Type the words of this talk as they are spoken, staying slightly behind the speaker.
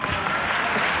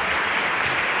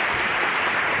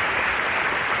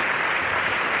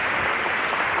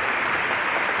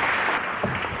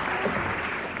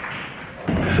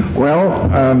Well,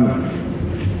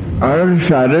 I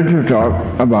decided to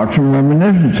talk about some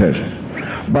reminiscences,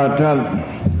 but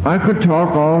I could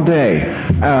talk all day.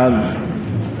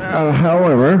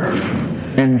 However,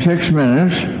 in 6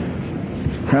 minutes,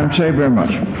 can't say very much.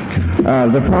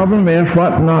 The problem is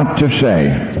what not to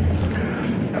say.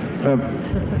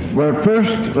 Well,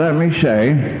 first, let me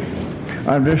say,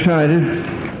 I've decided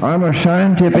I'm a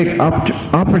scientific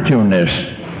opportunist.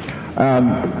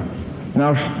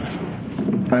 Now,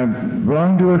 I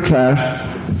belong to a class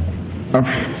of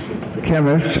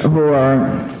chemists who are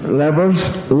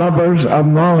lovers of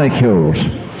molecules,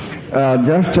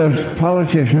 just as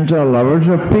politicians are lovers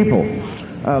of people.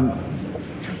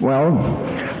 Well,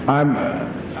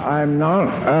 I'm not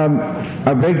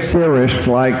a big theorist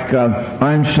like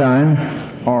Einstein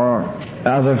or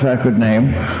others I could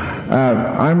name.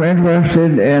 I'm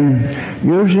interested in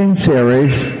using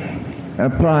theories,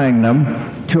 applying them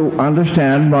to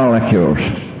understand molecules.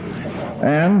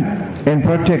 And in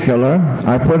particular,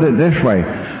 I put it this way,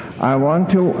 I want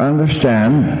to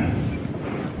understand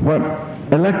what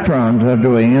electrons are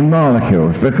doing in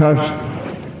molecules, because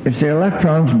it's the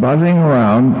electrons buzzing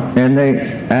around in the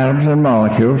atoms and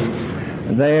molecules.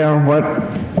 They are what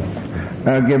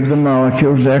give the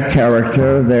molecules their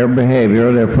character, their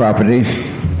behavior, their properties,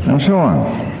 and so on.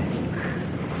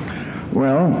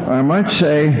 Well, I might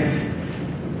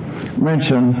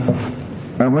mention,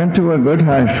 I went to a good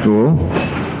high school,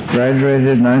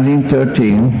 graduated in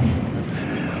 1913.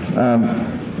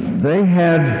 They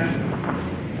had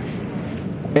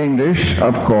English,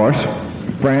 of course,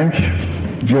 French,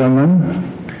 German,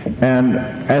 and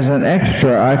as an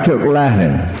extra I took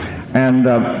Latin, and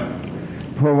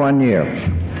for 1 year.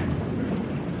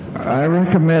 I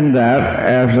recommend that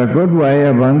as a good way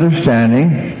of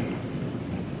understanding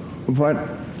what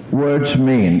words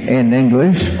mean in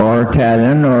English or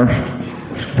Italian or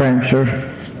French or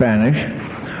Spanish.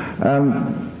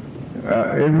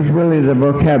 It was really the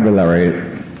vocabulary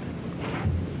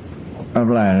of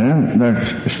Latin that's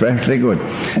especially good.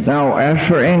 Now, as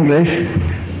for English,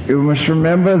 you must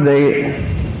remember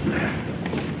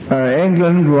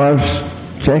England was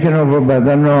taken over by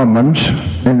the Normans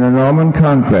in the Norman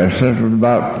Conquest. That was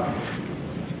about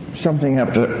something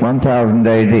up to 1000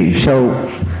 AD. So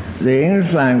the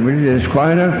English language is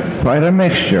quite a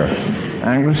mixture,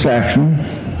 Anglo-Saxon,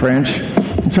 French,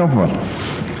 and so forth.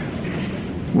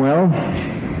 Well,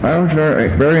 I was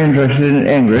very interested in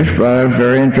English, but I was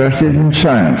very interested in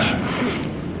science.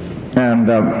 And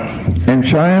in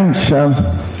science,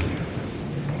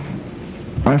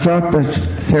 I thought the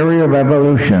theory of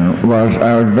evolution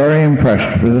I was very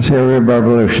impressed with the theory of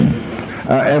evolution.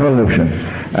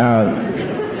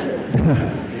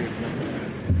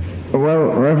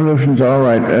 Well, revolution's all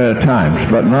right at times,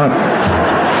 but not,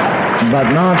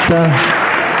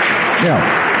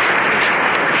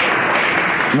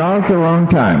 not at the wrong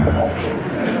time.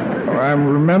 I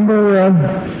remember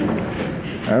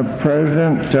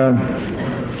President,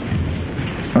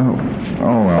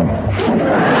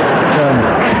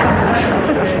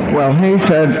 well, he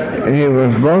said he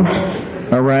was both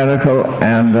a radical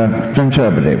and a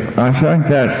conservative. I think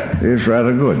that is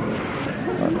rather good.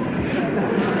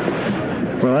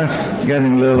 Well, that's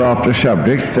getting a little off the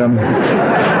subject.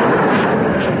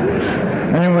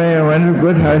 Anyway, I went to a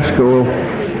good high school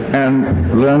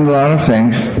and learned a lot of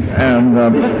things, and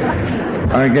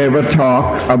I gave a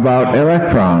talk about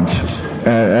electrons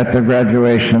at the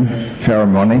graduation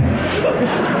ceremony.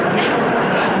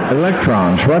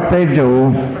 Electrons, what they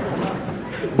do,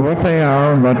 what they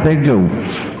are, and what they do.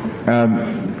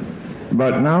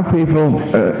 But now people,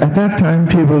 at that time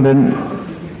people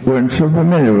weren't so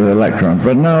familiar with electrons,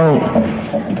 but now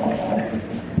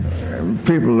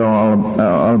people know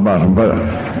all about them. But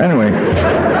anyway,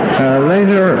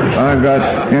 later I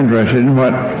got interested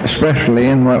especially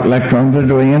in what electrons are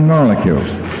doing in molecules.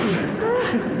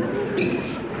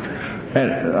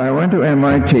 I went to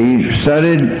MIT,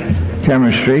 studied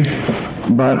chemistry,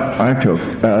 but I took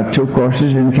 2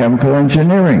 courses in chemical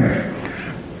engineering.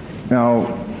 Now,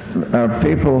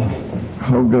 people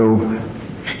who do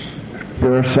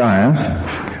pure science,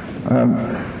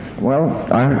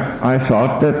 I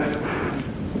thought that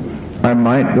I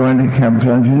might go into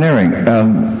chemical engineering,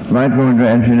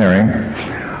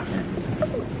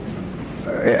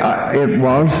 It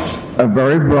was a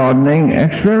very broadening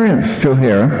experience to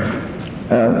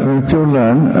to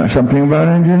learn something about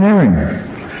engineering.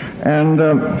 And,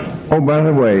 by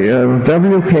the way,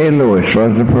 W.K. Lewis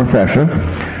was the professor.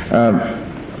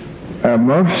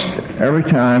 Every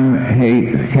time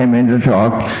he came in to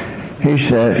talk, he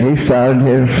started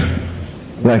his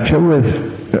lecture with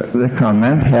the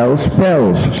comment, hell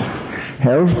spells.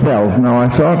 Hell's Bells. Now, I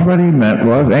thought what he meant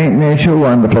was, ain't nature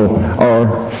wonderful,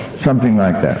 or something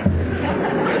like that.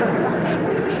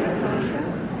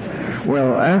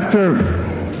 Well, after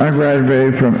I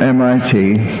graduated from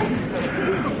MIT,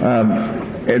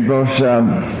 it was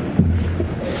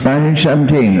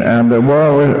 1917, and the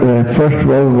First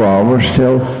World War was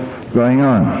still going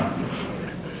on.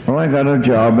 Well, I got a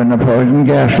job in a poison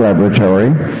gas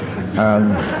laboratory,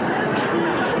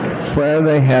 where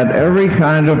they had every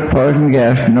kind of poison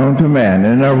gas known to man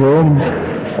in a room,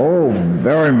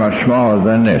 very much smaller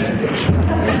than this.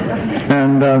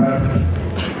 And,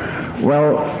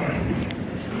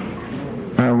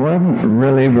 I wasn't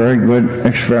really a very good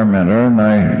experimenter, and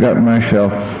I got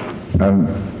myself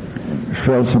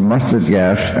filled some mustard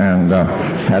gas and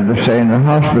had to stay in the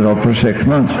hospital for 6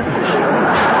 months.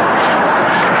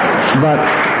 But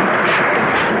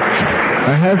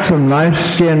I had some nice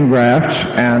skin grafts,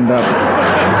 and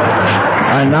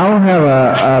I now have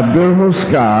a beautiful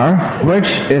scar, which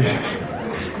is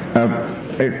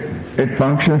it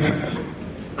functions.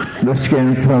 The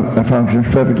skin functions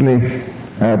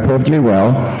perfectly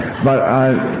well, but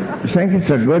I think it's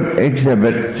a good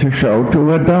exhibit to show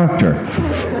to a doctor.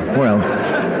 Well,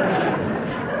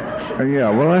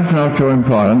 that's not so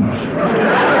important.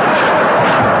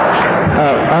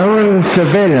 I was a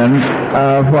civilian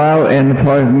while in the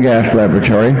poison gas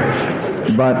laboratory,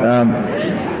 but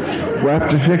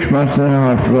after 6 months in the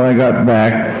hospital, I got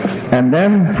back, and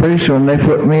then pretty soon they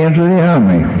put me into the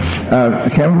Army,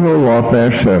 Chemical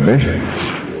Warfare Service.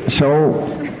 So,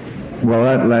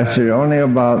 that lasted only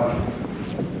about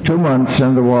 2 months,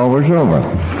 and the war was over.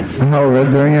 However,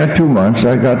 during that 2 months,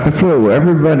 I got the flu.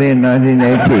 Everybody in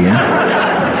 1918,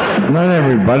 not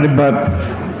everybody, but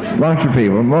lots of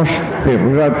people, most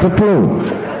people got the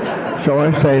flu. So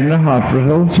I stayed in the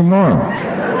hospital some more.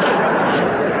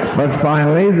 But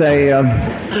finally, they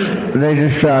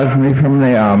discharged me from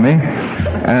the Army,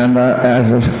 and as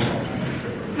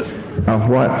a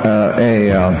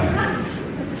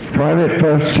private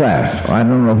first class. I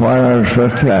don't know why I was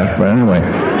first class, but anyway.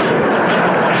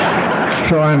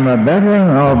 So I'm a veteran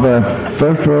of the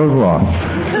First World War.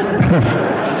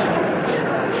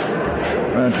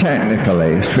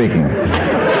 Technically speaking.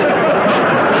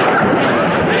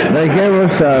 They gave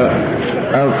us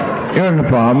a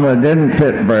uniform that didn't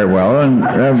fit very well, and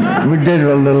we did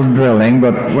a little drilling,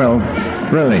 but,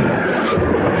 really.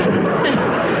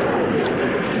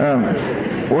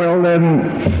 Then,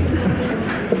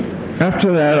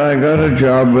 after that, I got a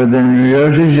job with the New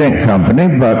Jersey Zinc Company,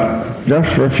 but just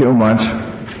for a few months,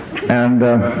 and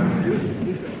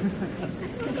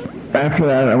after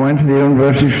that, I went to the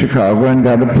University of Chicago and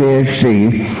got a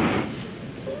PhD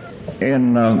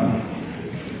in,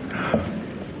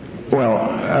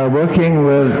 working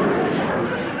with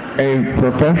a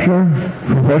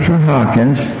Professor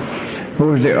Hawkins, who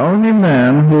was the only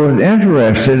man who was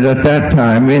interested at that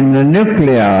time in the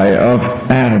nuclei of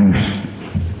atoms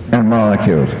and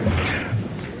molecules.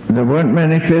 There weren't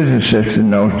many physicists in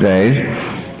those days,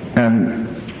 and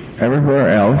everywhere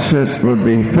else it would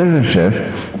be physicists,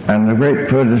 and the great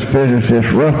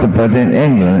physicist Rutherford in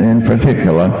England in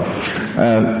particular,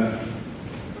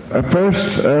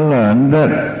 first learned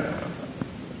that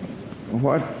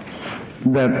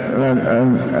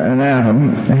an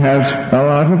atom has a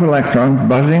lot of electrons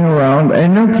buzzing around a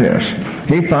nucleus.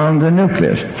 He found the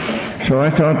nucleus. So I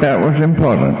thought that was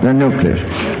important, the nucleus.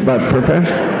 But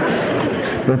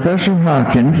Professor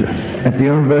Hawkins at the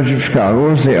University of Chicago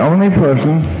was the only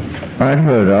person I'd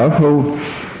heard of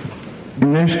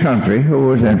in this country who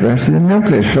was interested in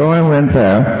nucleus. So I went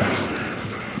there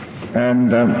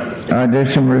and I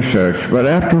did some research. But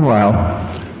after a while,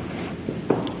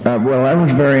 that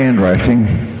was very interesting.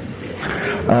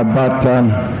 I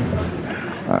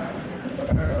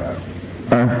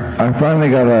finally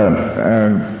got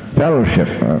a fellowship,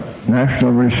 a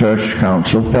National Research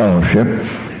Council fellowship,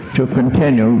 to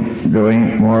continue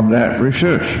doing more of that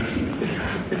research.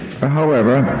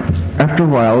 However, after a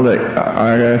while,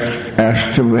 I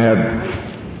asked to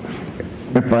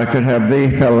if I could have the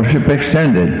fellowship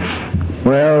extended.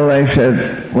 Well, they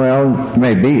said,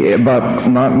 maybe, but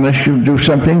not unless you do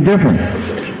something different.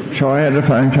 So I had to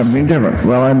find something different.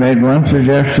 Well, I made one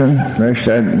suggestion. They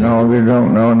said, no, you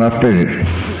don't know enough physics.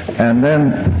 And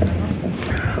then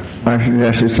I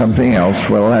suggested something else.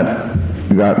 Well, that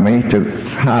got me to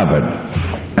Harvard.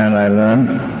 And I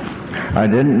learned, I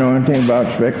didn't know anything about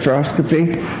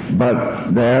spectroscopy,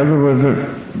 but there was a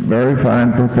very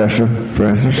fine professor,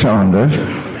 Professor Saunders,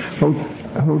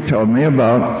 who told me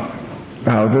about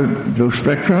how to do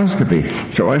spectroscopy.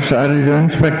 So I started doing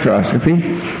spectroscopy,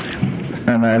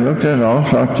 and I looked at all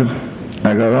sorts of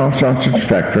I got all sorts of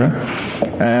spectra,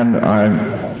 and I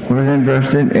was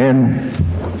interested in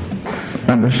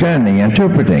understanding,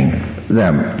 interpreting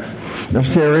them. The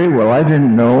theory, well, I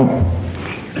didn't know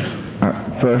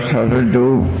first how to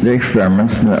do the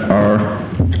experiments or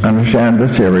understand the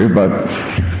theory, but,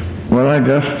 well, I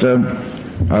just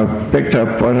picked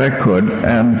up what I could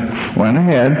and went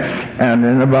ahead, and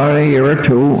in about a year or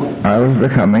two, I was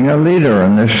becoming a leader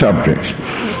in this subject.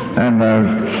 And I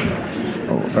was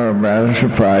rather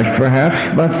surprised,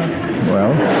 perhaps, but,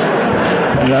 well,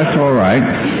 that's all right.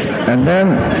 And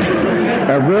then,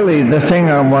 really, the thing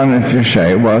I wanted to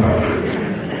say was,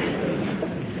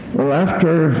 well,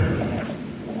 after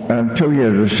 2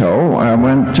 years or so, I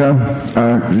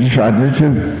decided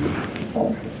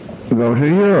to go to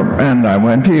Europe. And I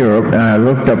went to Europe, and I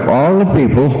looked up all the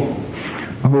people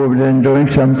who have been doing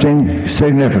something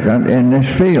significant in this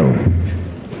field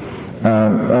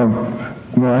of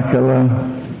molecular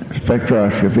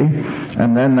spectroscopy.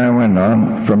 And then I went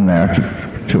on from there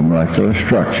to molecular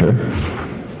structure.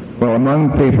 Well,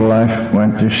 among people I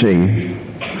went to see,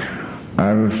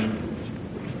 I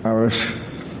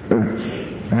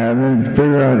had an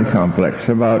inferiority complex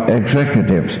about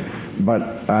executives, but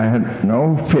I had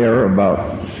no fear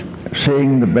about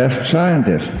seeing the best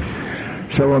scientists.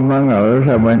 So among others,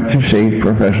 I went to see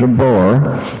Professor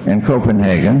Bohr in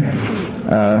Copenhagen,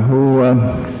 who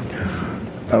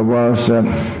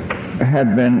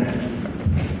had been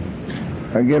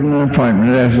given an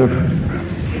appointment as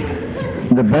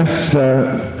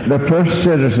the first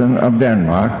citizen of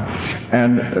Denmark,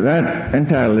 and that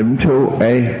entitled him to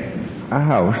a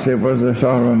house. It was a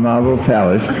sort of a marble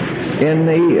palace in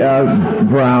the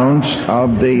grounds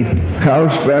of the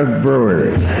Carlsberg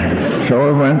Brewery. So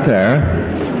I went there,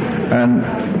 and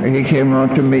he came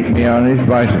out to meet me on his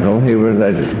bicycle. He was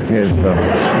at his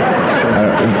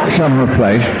summer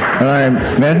place, and I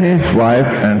met his wife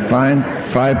and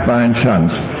five fine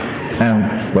sons.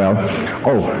 And, well,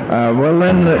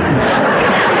 then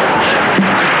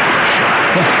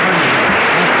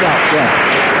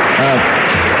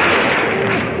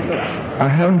I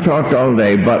haven't talked all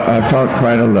day, but I've talked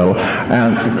quite a little.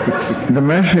 And the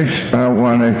message I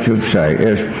wanted to say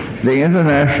is the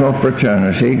International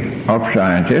Fraternity of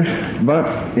Scientists, but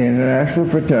the International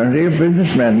Fraternity of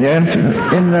Businessmen, the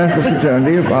International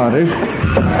Fraternity of Artists,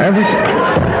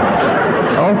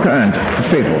 all kinds of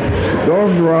people. Go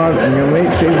abroad and you meet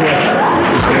people.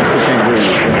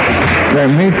 They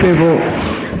meet people.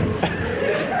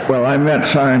 Well, I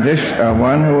met scientists,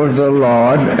 one who was a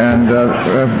lord, and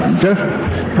just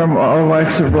from all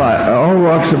walks of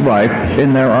life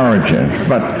in their origins.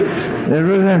 But it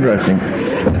was interesting.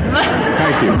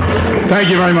 Thank you. Thank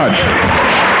you very much.